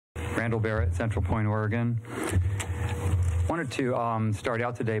Randal Barrett, Central Point, Oregon. Wanted to start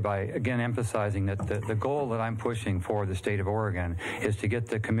out today by again emphasizing that the goal that I'm pushing for the state of Oregon is to get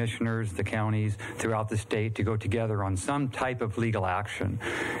the commissioners, the counties throughout the state to go together on some type of legal action.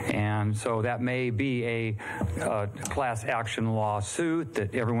 And so that may be a class action lawsuit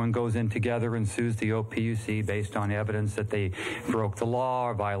that everyone goes in together and sues the OPUC based on evidence that they broke the law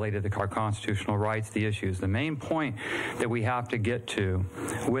or violated our constitutional rights, the issues. The main point that we have to get to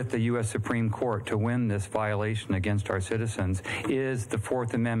with the U.S. Supreme Court to win this violation against our citizens is the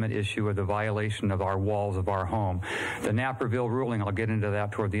Fourth Amendment issue of the violation of our walls of our home. The Naperville ruling, I'll get into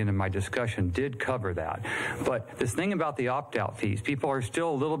that toward the end of my discussion, did cover that. But this thing about the opt-out fees, people are still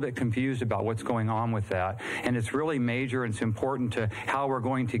a little bit confused about what's going on with that. And it's really major and it's important to how we're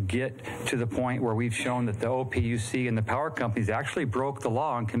going to get to the point where we've shown that the OPUC and the power companies actually broke the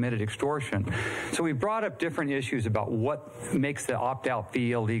law and committed extortion. So we brought up different issues about what makes the opt-out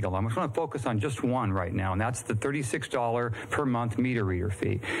fee illegal. I'm just going to focus on just one right now, and that's the $36 per month meter reader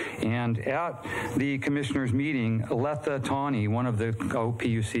fee. And at the commissioners meeting, Letha Tawney, one of the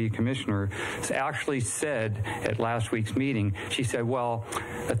OPUC commissioners, actually said at last week's meeting, she said, well,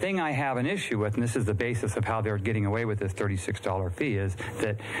 the thing I have an issue with, and this is the basis of how they're getting away with this $36 fee, is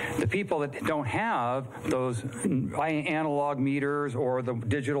that the people that don't have those analog meters or the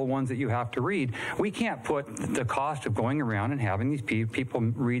digital ones that you have to read, we can't put the cost of going around and having these people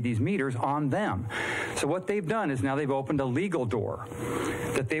read these meters on them. So what they've done is now they've opened a legal door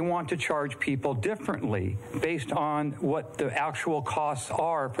that they want to charge people differently based on what the actual costs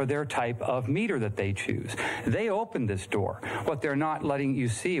are for their type of meter that they choose. They opened this door. What they're not letting you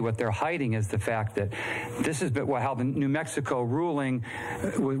see, what they're hiding, is the fact that this is how the New Mexico ruling,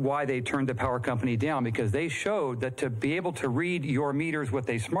 why they turned the power company down, because they showed that to be able to read your meters with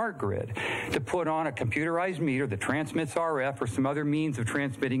a smart grid, to put on a computerized meter that transmits RF or some other means of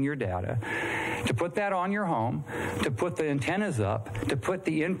transmitting your data, to put that on your home, to put the antennas up, to put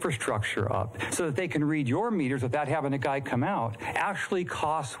the infrastructure up so that they can read your meters without having a guy come out, actually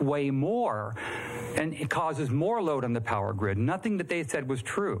costs way more, and it causes more load on the power grid. Nothing that they said was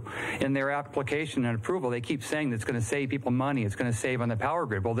true in their application and approval. They keep saying that it's going to save people money, it's going to save on the power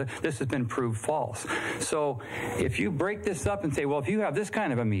grid. Well, this has been proved false. So if you break this up and say, well, if you have this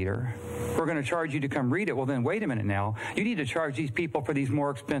kind of a meter, we're going to charge you to come read it. Well, then wait a minute now. You need to charge these people for these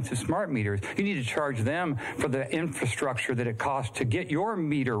more expensive smart meters. You need to charge them for the infrastructure that it costs to get your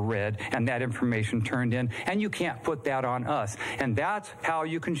meter read and that information turned in, and you can't put that on us. And that's how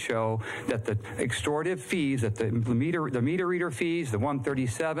you can show that the extortive fees, that the meter reader fees, the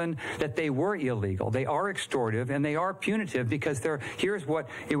 137, that they were illegal. They are extortive and they are punitive because this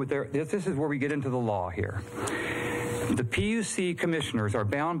is where we get into the law here. The PUC commissioners are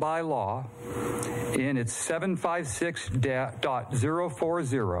bound by law in its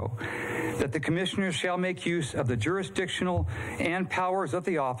 756.040 that the commissioners shall make use of the jurisdictional and powers of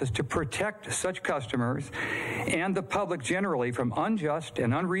the office to protect such customers and the public generally from unjust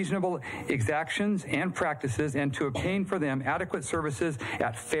and unreasonable exactions and practices, and to obtain for them adequate services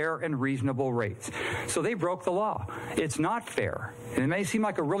at fair and reasonable rates. So they broke the law. It's not fair. And it may seem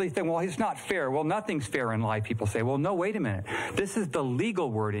like a really thing, well, it's not fair. Well, nothing's fair in life, people say. Well, no, wait a minute. This is the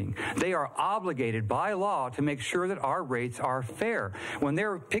legal wording. They are obligated by law to make sure that our rates are fair. When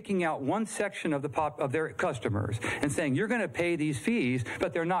they're picking out one section of their customers and saying, you're going to pay these fees,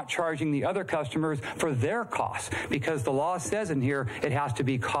 but they're not charging the other customers for their costs, because the law says in here it has to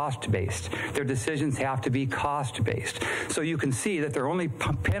be cost-based. Their decisions have to be cost-based. So you can see that they're only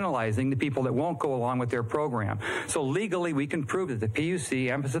penalizing the people that won't go along with their program. So legally, we can prove that the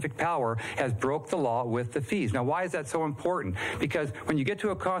PUC and Pacific Power has broke the law with the fees. Now, why is that so important? Because when you get to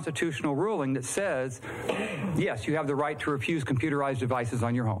a constitutional ruling that says, yes, you have the right to refuse computerized devices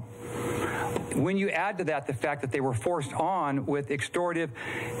on your home, when you add to that the fact that they were forced on with extortive,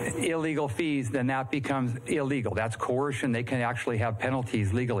 illegal fees, then that becomes illegal. That's coercion. They can actually have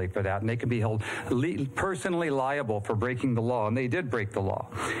penalties legally for that, and they can be held personally liable for breaking the law, and they did break the law.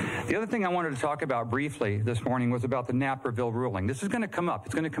 The other thing I wanted to talk about briefly this morning was about the Naperville ruling. This is going to come up.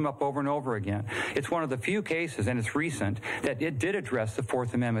 It's going to come up over and over again. It's one of the few cases, and it's recent, that it did address the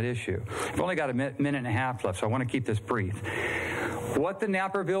Fourth Amendment issue. I've only got a minute and a half left, so I want to keep this brief. What the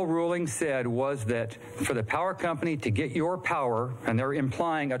Naperville ruling said was that for the power company to get your power, and they're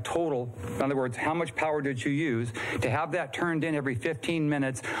implying a total, in other words, how much power did you use, to have that turned in every 15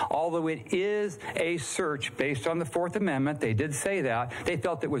 minutes, although it is a search based on the Fourth Amendment, they did say that, they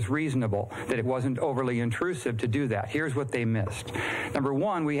felt it was reasonable, that it wasn't overly intrusive to do that. Here's what they missed. Number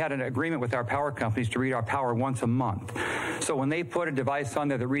one, we had an agreement with our power companies to read our power once a month. So when they put a device on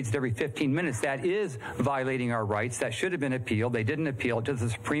there that reads it every 15 minutes, that is violating our rights. That should have been appealed. They didn't didn't appeal it to the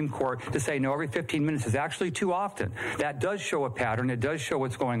Supreme Court to say, no, every 15 minutes is actually too often. That does show a pattern. It does show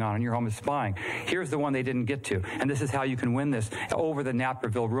what's going on in your home is spying. Here's the one they didn't get to, and this is how you can win this over the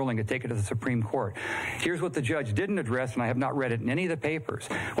Naperville ruling and take it to the Supreme Court. Here's what the judge didn't address, and I have not read it in any of the papers.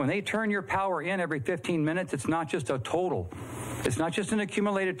 When they turn your power in every 15 minutes, it's not just a total. It's not just an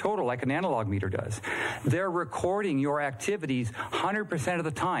accumulated total like an analog meter does. They're recording your activities 100% of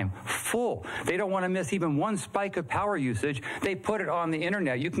the time, full. They don't want to miss even one spike of power usage. They put it on the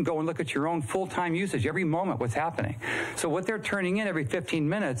internet. You can go and look at your own full-time usage every moment, what's happening. So what they're turning in every 15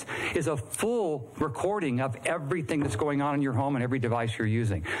 minutes is a full recording of everything that's going on in your home and every device you're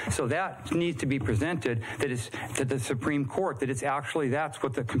using. So that needs to be presented that is to the Supreme Court, that it's actually that's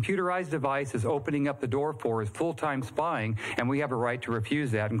what the computerized device is opening up the door for, is full-time spying, and we have a right to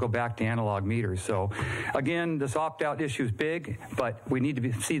refuse that and go back to analog meters. So again, this opt-out issue is big, but we need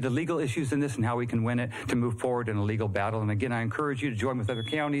to see the legal issues in this and how we can win it to move forward in a legal battle. And again, I encourage you to join with other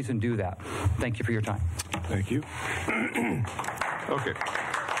counties and do that. Thank you for your time. Thank you. Okay.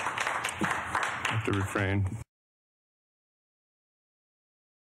 I have to refrain.